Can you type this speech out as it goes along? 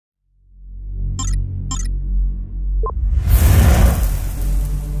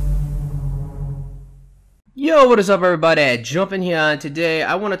Yo, what is up everybody? Jumping here, and today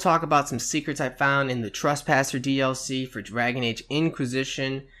I want to talk about some secrets I found in the Trespasser DLC for Dragon Age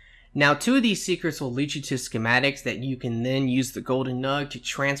Inquisition. Now, two of these secrets will lead you to schematics that you can then use the golden nug to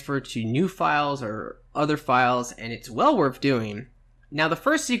transfer to new files or other files, and it's well worth doing. Now, the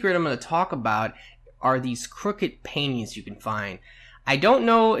first secret I'm going to talk about are these crooked paintings you can find. I don't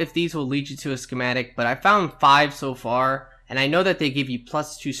know if these will lead you to a schematic, but I found 5 so far, and I know that they give you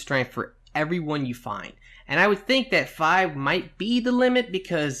 +2 strength for every one you find. And I would think that 5 might be the limit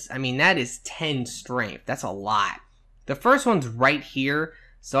because, I mean, that is 10 strength. That's a lot. The first one's right here,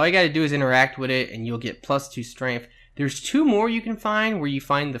 so all you gotta do is interact with it and you'll get +2 strength. There's 2 more you can find where you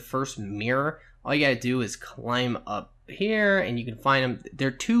find the first mirror. All you gotta do is climb up here and you can find them.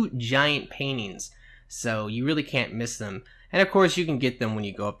 They're 2 giant paintings, so you really can't miss them. And of course, you can get them when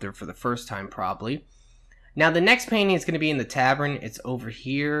you go up there for the first time, probably. Now, the next painting is gonna be in the tavern. It's over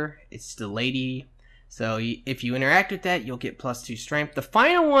here. It's the lady. So if you interact with that, you'll get +2 strength. The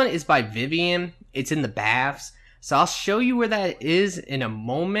final one is by Vivian. It's in the baths. So I'll show you where that is in a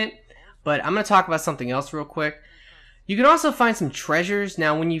moment. But I'm going to talk about something else real quick. You can also find some treasures.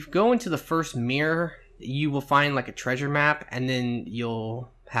 Now, when you go into the first mirror, you will find like a treasure map. And then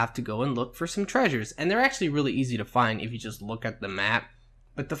you'll have to go and look for some treasures. And they're actually really easy to find if you just look at the map.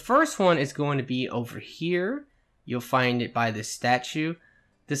 But the first one is going to be over here. You'll find it by this statue.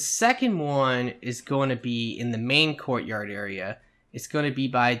 The second one is going to be in the main courtyard area. It's going to be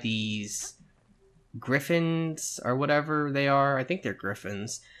by these griffins or whatever they are. I think they're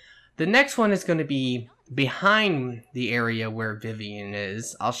griffins. The next one is going to be behind the area where Vivian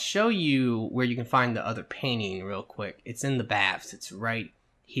is. I'll show you where you can find the other painting real quick. It's in the baths. It's right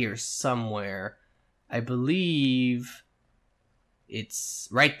here somewhere. I believe it's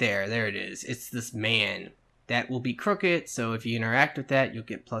right there. There it is. It's this man. That will be crooked, so if you interact with that, you'll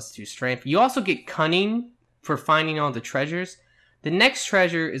get +2 strength. You also get cunning for finding all the treasures. The next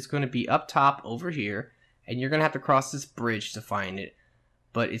treasure is going to be up top over here, and you're going to have to cross this bridge to find it.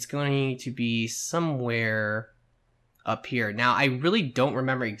 But it's going to be somewhere up here. Now, I really don't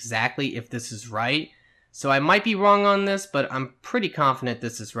remember exactly if this is right, so I might be wrong on this, but I'm pretty confident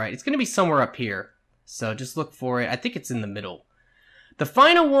this is right. It's going to be somewhere up here, so just look for it. I think it's in the middle. The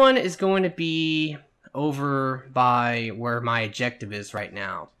final one is going to be over by where my objective is right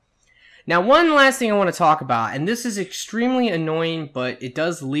now. Now, one last thing I want to talk about, and this is extremely annoying, but it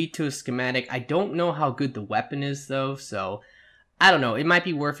does lead to a schematic. I don't know how good the weapon is though, so I don't know. It might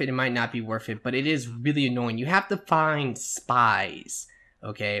be worth it, it might not be worth it, but it is really annoying. You have to find spies,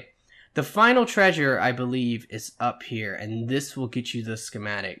 okay? The final treasure, I believe, is up here, and this will get you the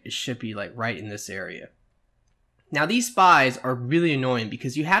schematic. It should be like right in this area. Now, these spies are really annoying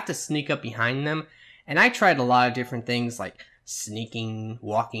because you have to sneak up behind them. And I tried a lot of different things like sneaking,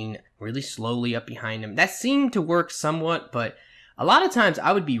 walking really slowly up behind them. That seemed to work somewhat, but a lot of times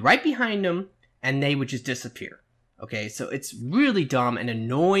I would be right behind them and they would just disappear. Okay, so it's really dumb and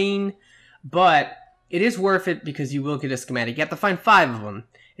annoying, but it is worth it because you will get a schematic. You have to find 5 of them.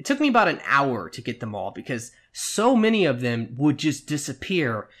 It took me about an hour to get them all because so many of them would just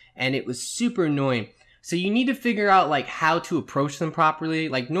disappear and it was super annoying. So you need to figure out like how to approach them properly.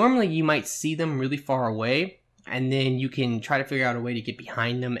 Like normally you might see them really far away and then you can try to figure out a way to get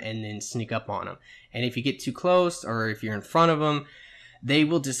behind them and then sneak up on them. And if you get too close or if you're in front of them, they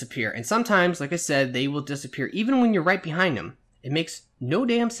will disappear. And sometimes, like I said, they will disappear even when you're right behind them. It makes no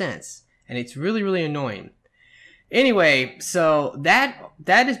damn sense and it's really, really annoying. Anyway, so that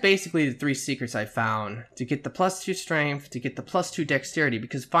is basically the 3 secrets I found to get the +2 strength, to get the +2 dexterity,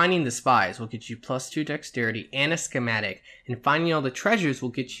 because finding the spies will get you +2 dexterity and a schematic, and finding all the treasures will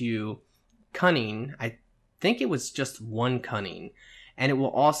get you cunning. I think it was just 1 cunning, and it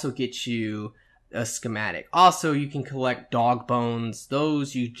will also get you a schematic. Also, you can collect dog bones.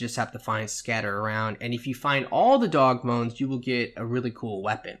 Those you just have to find scattered around, and if you find all the dog bones, you will get a really cool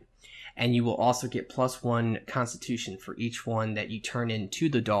weapon. And you will also get +1 constitution for each one that you turn into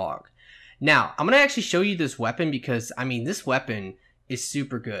the dog. Now, I'm going to actually show you this weapon because, I mean, this weapon is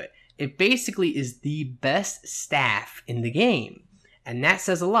super good. It basically is the best staff in the game. And that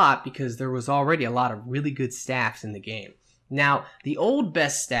says a lot because there was already a lot of really good staffs in the game. Now, the old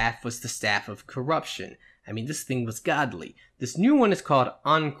best staff was the Staff of Corruption. I mean, this thing was godly. This new one is called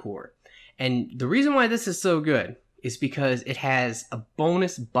Encore. And the reason why this is so good is because it has a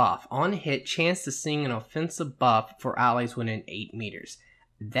bonus buff. On hit, chance to sing an offensive buff for allies within 8 meters.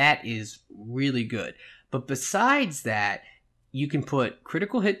 That is really good. But besides that, you can put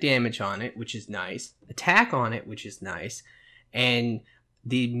critical hit damage on it, which is nice. Attack on it, which is nice. And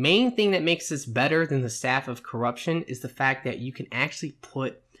the main thing that makes this better than the Staff of Corruption is the fact that you can actually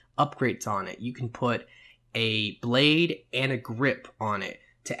put upgrades on it. You can put a blade and a grip on it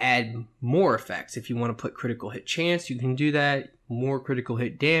to add more effects. If you want to put critical hit chance, you can do that. More critical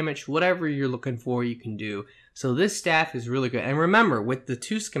hit damage, whatever you're looking for, you can do. So this staff is really good. And remember, with the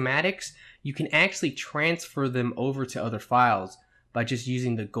 2 schematics, you can actually transfer them over to other files by just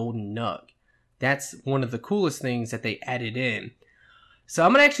using the golden nug. That's one of the coolest things that they added in. So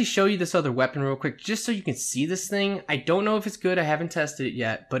I'm going to actually show you this other weapon real quick, just so you can see this thing. I don't know if it's good, I haven't tested it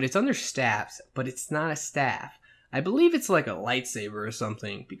yet, but it's under staffs, but it's not a staff. I believe it's like a lightsaber or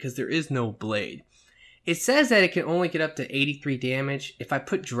something, because there is no blade. It says that it can only get up to 83 damage. If I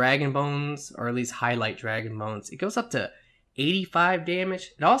put dragon bones, or at least highlight dragon bones, it goes up to 85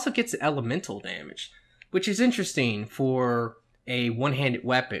 damage. It also gets elemental damage, which is interesting for a one-handed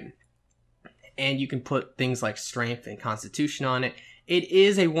weapon. And you can put things like strength and constitution on it. It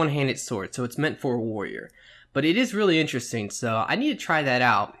is a one-handed sword, so it's meant for a warrior. But it is really interesting, so I need to try that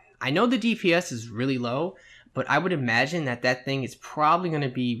out. I know the DPS is really low, but I would imagine that that thing is probably going to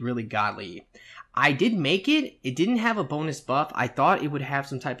be really godly. I did make it. It didn't have a bonus buff. I thought it would have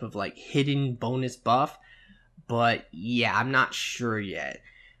some type of like hidden bonus buff, but yeah, I'm not sure yet.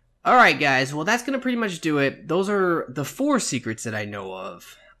 Alright guys, well that's going to pretty much do it. Those are the 4 secrets that I know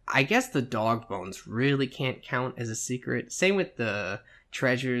of. I guess the dog bones really can't count as a secret. Same with the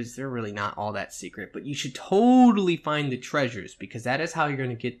treasures. They're really not all that secret. But you should totally find the treasures, because that is how you're going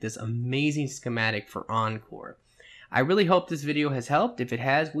to get this amazing schematic for Encore. I really hope this video has helped. If it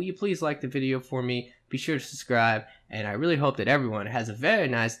has, will you please like the video for me? Be sure to subscribe. And I really hope that everyone has a very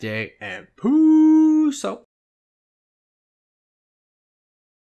nice day. And peace out.